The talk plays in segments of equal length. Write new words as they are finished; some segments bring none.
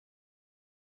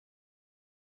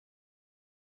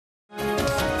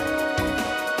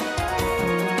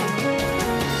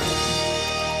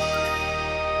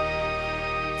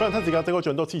他自家这个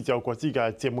转到聚焦国际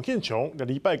嘅节目现场，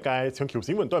礼拜嘅全球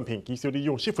新闻短评，继续利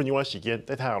用10分钟嘅时间，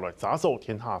带大家来查搜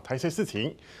天下大小事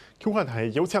情。今晚係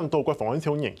有請到國防安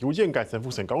全研究院嘅陳富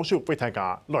成教授為大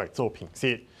家來做評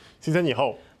析。先生你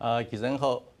好，主持人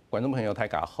好，觀眾朋友大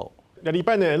家好。禮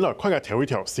拜呢，來快嘅調一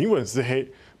條新聞係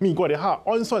美國咧下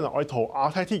安算啊，愛同亞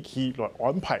太地區來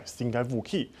安排新嘅武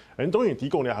器，當然提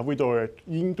供咧係為到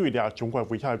應對咧中國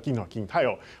威脅更加勁態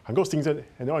哦，韓國新增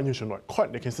係安全上來看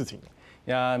呢件事情。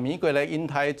美國咧印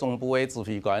太總部嘅指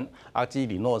揮官阿基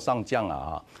里諾上將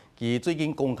啊，佢最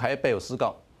近公開表示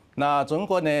講。那中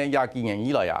國呢，廿幾年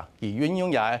以來啊，佢運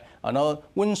用也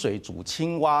溫水煮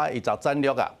青蛙一個戰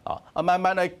略慢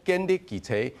慢來建立佢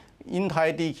喺印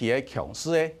太地區嘅強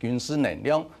勢嘅軍事能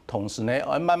量，同時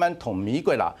呢，慢慢同美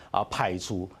國啦排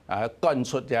除趕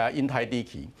出印太地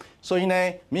區。所以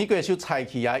呢，美國就採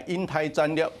取印太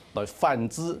戰略來反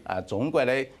制中國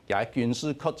咧也軍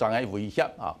事擴張嘅威脅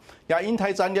啊！也印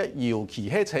太戰略尤其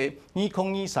係喺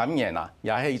2023年啊，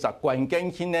也係一個關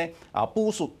鍵性咧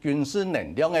部署軍事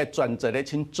能量嘅轉折咧，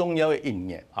挺重要嘅一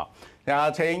年啊！也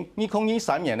喺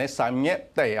2023年嘅3月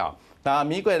底啊，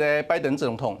美國嘅拜登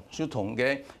總統就同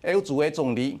嘅歐洲嘅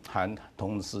總理，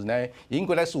同時呢英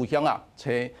國嘅首相啊，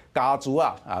喺加州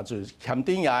就簽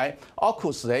訂嘅奧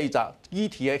庫斯嘅一個具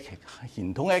體嘅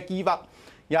行動嘅計劃。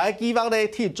也係計劃咧，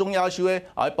最重要係咧，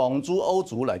幫助歐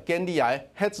洲來建立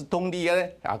核子動力嘅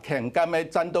強幹嘅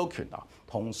戰鬥權啊。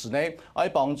同時咧，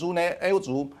幫助咧歐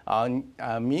洲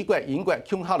美國、英國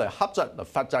共同來合作來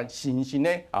發展新興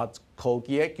嘅科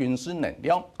技嘅軍事能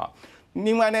量啊。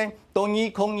另外呢，到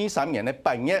2023年嘅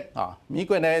8月啊，美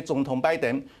國咧總統拜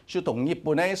登就同日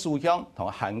本嘅首相同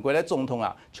韓國嘅總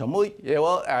統全部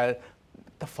有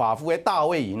華府嘅大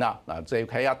會議就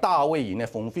係大會議嘅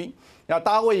峰會。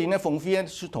大會議嘅峰會咧，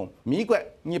是同美國、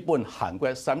日本、韓國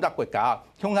3個國家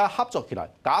共同合作起來，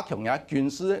加強軍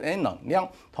事嘅能量，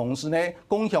同時呢，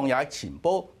共享情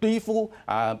報，對付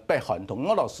北韓同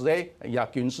俄羅斯嘅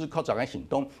軍事擴張嘅行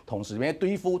動，同時呢，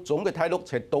對付中國大陸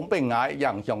喺東北亞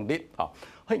影響力啊。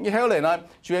然後嚟呢，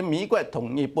就係美國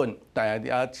同日本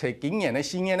喺今年嘅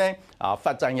4月咧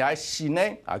發展新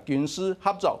嘅軍事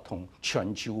合作同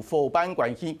全球夥伴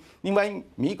關係。另外，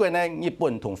美國呢、日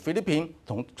本同菲律賓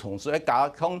同時加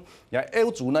強歐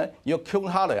洲呢要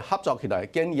共下來合作起來，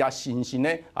建立新興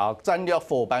嘅戰略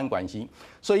夥伴關係。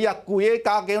所以貴嘅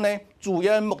架構呢，主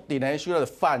要目的呢係來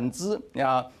反制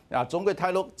中國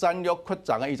大陸戰略擴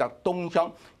張嘅一個動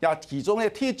向。其中咧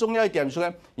最重要一點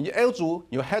係咧，歐洲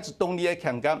有核子動力嘅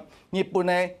強幹，日本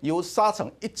呢有射程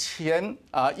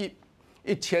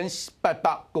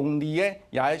1800公里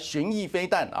嘅巡弋飛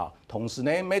彈啊，同時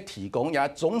呢要提供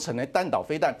中程嘅彈道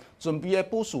飛彈，準備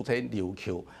部署喺琉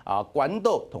球關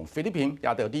島同菲律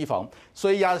賓等地方。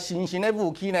所以新興嘅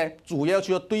武器呢，主要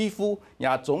就要對付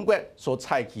中國所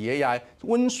採取嘅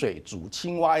溫水煮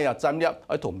青蛙嘅戰略，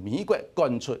而同美國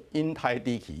趕出印太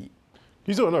地區。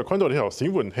其實我哋看到呢條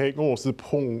新聞係俄羅斯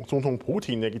總統普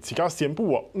廷呢，佢自家宣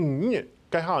布5月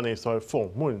接下呢再訪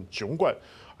問中國。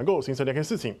能夠形成呢件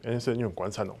事情，係有人觀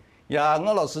察咯。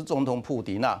俄羅斯總統普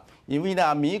廷因為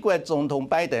美國總統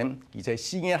拜登佢喺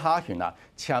4月下旬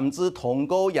簽字通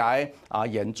過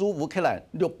援助烏克蘭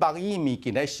600億美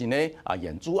金嘅新嘅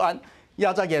援助案。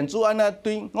這個援助案呢，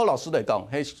對俄羅斯嚟講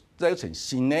係造成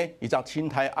新嘅一個生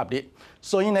態壓力。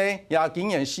所以呢，今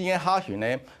年4月下旬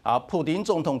呢，普廷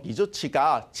總統佢就自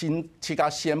家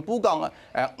宣布講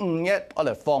5月我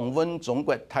嚟訪問中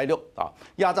國大陸啊。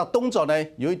這個動作呢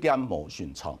有一點冇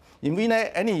尋常，因為呢，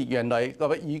你原來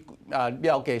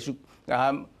了解是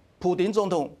普廷總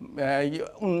統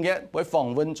5月會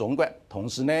訪問中國，同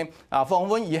時呢訪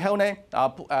問以後呢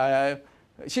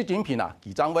習近平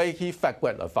佢將會去法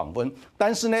國來訪問，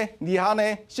但是呢，以下呢，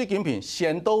習近平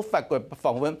先到法國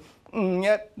訪問，5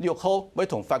月6號會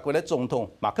同法國的總統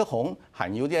馬克宏，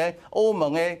還有啲歐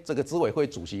盟的這個執委會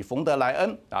主席馮德萊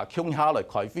恩共下來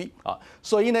開會啊，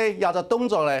所以呢，有個動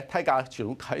作呢，大家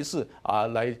就開始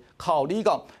來考慮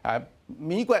講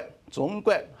美國、中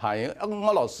國還有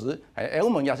俄羅斯、歐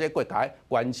盟這些國家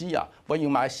關係會有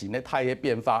咩新的態嘅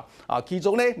變化啊？其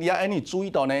中呢，你要注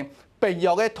意到呢。北約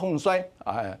嘅統帥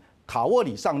卡沃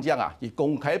里上將佢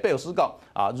公開表示講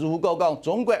如果講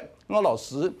中國、俄羅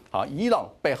斯、伊朗、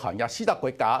北韓4個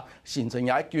國家形成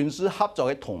軍事合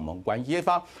作嘅同盟關係嘅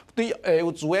話，對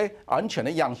歐洲嘅安全嘅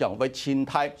影響會侵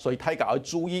太，所以大家要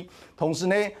注意。同時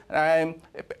呢，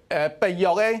北約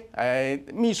嘅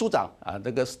秘書長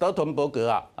這個史托滕博格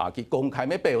佢公開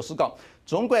咩表示講，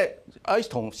中國要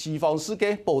同西方世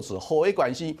界保持好嘅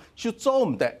關係，就做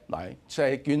唔得來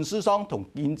在軍事上同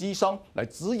經濟上來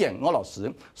支援俄羅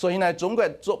斯。所以呢，中國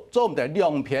做唔得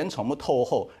兩邊全部討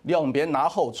好，兩邊拿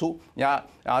好處，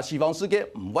西方世界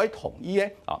唔會同意嘅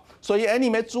啊。所以你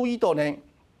咪注意到呢。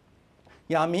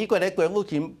美國嘅國務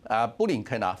卿布林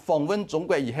肯訪問中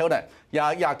國以後呢，也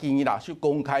建議去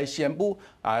公開宣布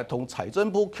同財政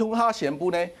部共下宣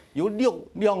布呢，有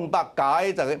200家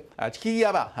嘅這個企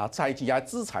業採取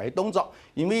制裁動作，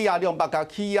因為200家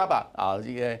企業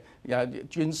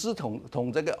軍事同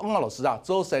這個俄羅斯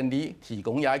做生意，提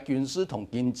供軍事同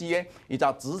經濟嘅一個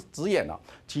資源啊，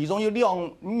其中有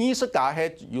20家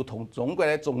係有同中國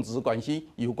嘅中資關係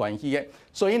有關係嘅，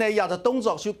所以呢，個動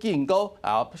作就警告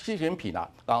習近平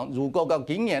如果個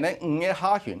今年咧5月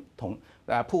下旬同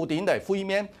普丁嚟會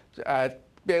面，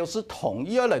表示同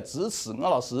意來支持俄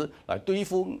羅斯來對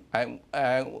付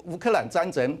烏克蘭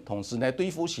戰爭，同時呢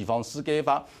對付西方世界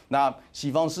化。那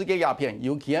西方世界鴉片，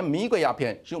尤其係美國鴉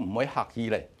片，就唔會客氣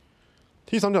咧。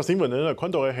第三條新聞呢，看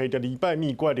到嘅係禮拜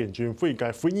美國聯準會嘅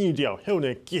會議了後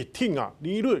呢，決定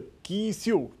利率繼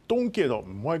續凍結咯，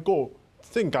唔會個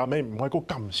增加咩，唔會個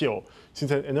減少。先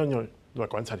生，點樣來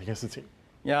觀察呢件事情？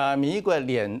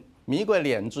美國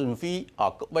聯準會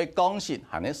為降息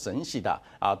係咧升息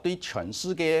對全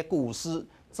世界股市、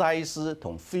債市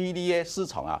同匯率嘅市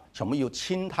場全部有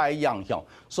潛在影響，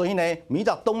所以呢，每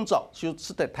個動作就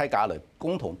值得大家嚟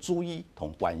共同注意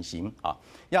同關心啊。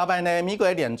另外呢，美國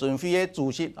聯準會嘅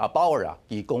主席鮑爾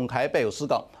佢公開表示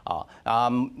講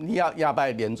另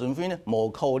外聯準會呢冇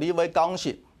考慮會降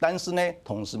息。但是呢，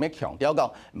同時咪強調講，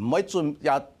唔會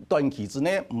短期之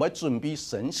內唔會準備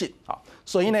升息啊，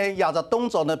所以呢，個動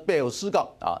作呢表示講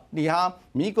你睇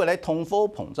美國嘅通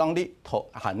貨膨脹率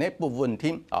係呢不穩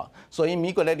定啊，所以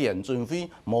美國嘅聯準會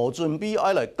冇準備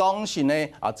愛來降息呢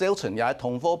造成也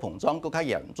通貨膨脹更加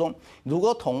嚴重。如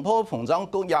果通貨膨脹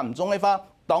更嚴重嘅話，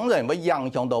當然會影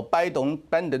響到拜登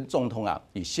總統而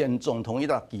選總統一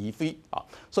個機會啊，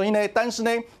所以呢，但是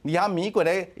呢，你睇美國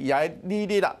咧也利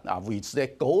率維持喺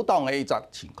高檔嘅一個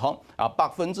情況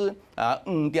5.25%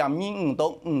到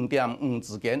5.5%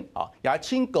之間也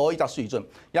偏高一個水準，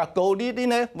也高利率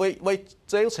呢會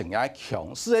造成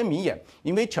強勢嘅美元，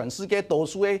因為全世界多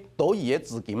數嘅多餘嘅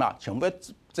資金全部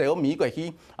走美國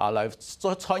去來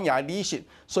做穿越利息，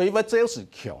所以會造成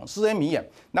強勢嘅美元。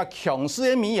那強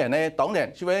勢嘅美元呢，當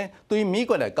然就會對美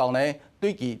國嚟講呢，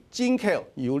對佢進口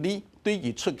有利，對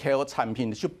佢出口產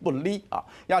品就不利啊。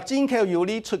也進口有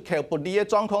利、出口不利嘅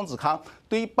狀況之下，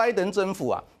對拜登政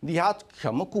府你睇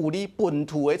全部鼓勵本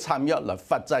土嘅產業來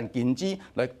發展經濟，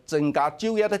來增加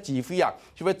就業嘅機會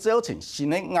就會造成新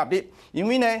嘅壓力。因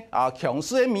為呢強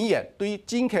勢嘅美元對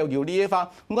進口有利嘅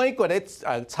話，外國嘅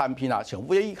產品全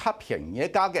部以較便宜嘅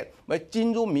價格會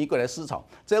進入美國嘅市場，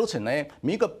造成呢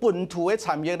美國本土嘅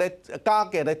產業嘅價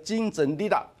格嘅競爭力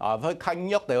會較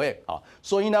弱到嘅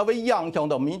所以呢會影響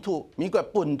到美國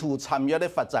本土產業嘅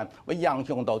發展，會影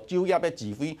響到就業嘅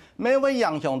機會，咩會影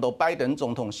響到拜登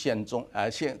總統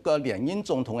選個連任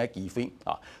總統嘅機會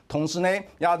啊。同時呢，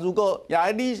如果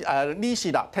利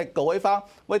息太高嘅話，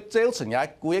會造成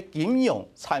個金融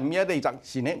產業嘅一個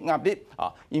新嘅壓力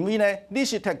啊。因為呢利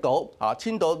息太高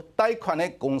青島貸款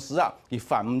嘅公司而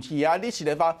還唔起利息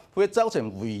嘅話，會造成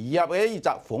違約嘅一個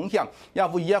風險。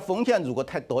違約風險如果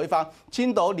太多嘅話，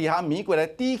青島你睇美國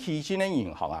嘅地區性嘅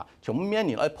銀行全部面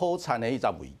臨喺破產嘅一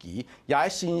個危機，也係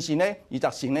新興嘅一個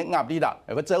新嘅壓力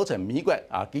會造成美國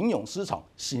金融市場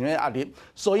新嘅壓力。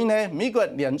所以呢，美國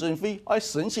聯準會要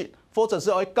升息，或者是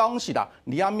要降息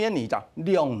你要面臨一個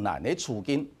兩難嘅處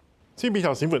境。前邊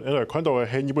條新聞，我哋看到嘅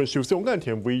係日本首相岸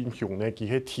田文雄呢，佢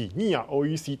係提議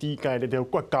OECD 嘅呢條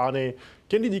國家呢，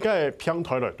建立呢個平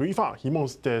台來對話，希望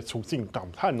係促進減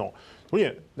碳咯。當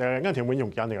然，岸田文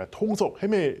雄嘅呢個動作係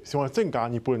咪想增加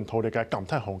日本土地嘅減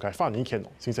碳項嘅發言權？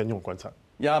先生，你觀察。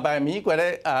也by美國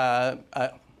咧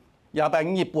也by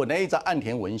日本咧，就岸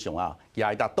田文雄也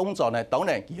係個動作呢，當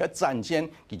然佢要展現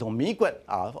佢同美國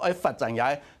喺發展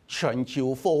也全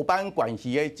球夥伴關係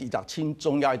嘅一個很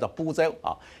重要一個步驟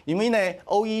因為呢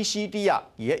OECD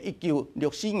也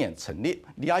1964年成立，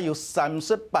你也有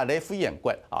38個會員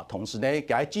國同時呢，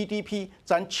佢 GDP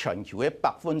佔全球嘅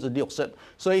60%，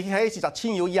所以係一個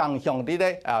很有影響力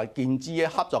嘅經濟嘅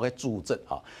合作嘅組織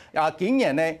今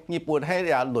年呢，日本係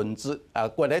輪值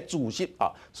國嘅主席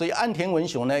所以岸田文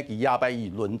雄呢，佢也by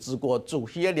以輪值國主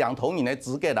席嘅兩頭人嘅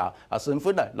資格身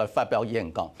份來發表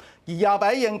演講。而亞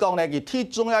擺演講呢，佢最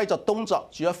重要一個動作，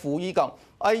就係呼籲講，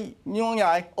讓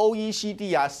嘅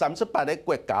OECD 啊38個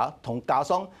國家同加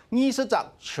上20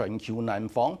個全球南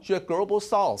方，即係 Global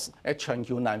South 嘅全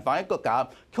球南方嘅國家，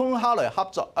共下來合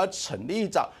作，成立一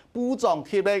個保障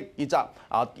協力一個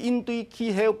應對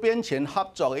氣候變遷合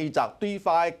作嘅一個對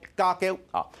話嘅架構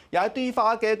啊。而對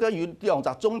話嘅架構有兩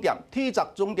個重點，第一個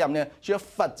重點呢，就係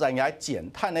發展嘅減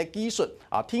碳嘅技術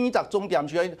啊，第二個重點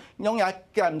就係用嘅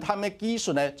減碳嘅技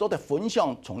術呢，做啲分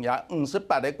享，從嘅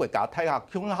58個國家睇下，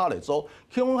共下來做，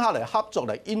共下來合作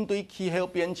嚟應對氣候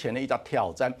變遷嘅一個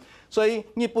挑戰。所以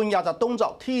日本有個動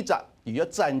作，第一個要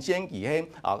展現佢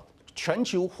係全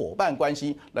球夥伴關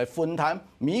係嚟分擔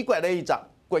美國嘅一個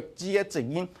國際嘅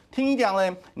責任。第二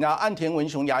點呢，岸田文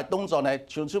雄也係動作呢，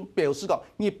就是表示講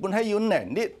日本係有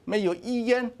能力、沒有意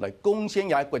願嚟貢獻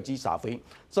也國際社會。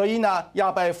所以呢，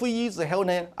亞太會議之後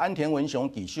呢，岸田文雄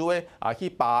繼續咧去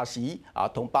巴西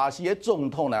同巴西嘅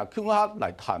總統呢共下嚟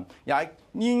談，也係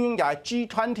應也係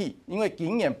G20，因為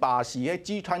今年巴西嘅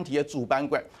G20嘅主辦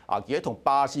國佢同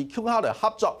巴西共下嚟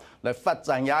合作嚟發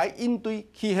展也係應對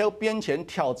氣候變遷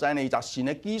挑戰嘅一個新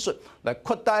嘅技術，嚟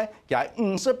擴大也係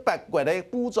58國嘅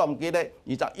保障嘅咧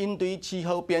一個應對氣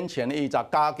候變遷嘅一個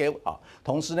架構啊。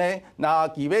同時呢，嗱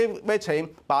佢要請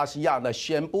巴西嚟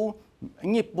宣布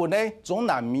日本咧中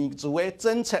南美洲嘅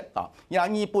政策啊，而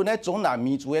日本咧中南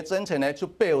美洲嘅政策呢，就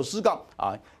表示講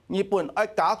日本要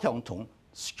加強同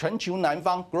全球南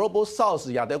方 Global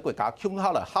South 也啲國家共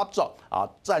下嚟合作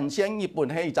展現日本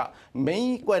係一個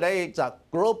美國嘅一個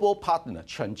Global Partner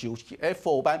全球嘅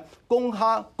夥伴，共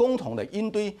同嚟應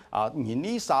對人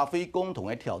類社會共同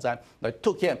嘅挑戰，嚟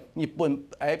凸顯日本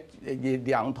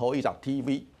兩套一個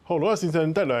TV。好，羅先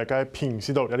生帶來嘅評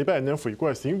視到，禮拜日回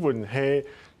顧嘅新聞係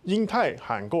印太、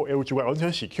韓國、歐洲嘅安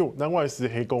全時刻，另外是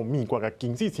係講美國嘅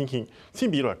經濟情形，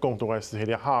先比來講到嘅是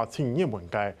係啲下青年們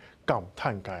嘅減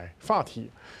碳嘅話題。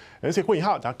而且會一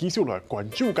下，就繼續來關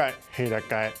注嘅係嚟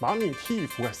嘅馬尼提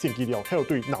夫嘅先機料，還有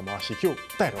對南亞時刻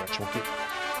帶來嘅衝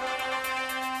擊。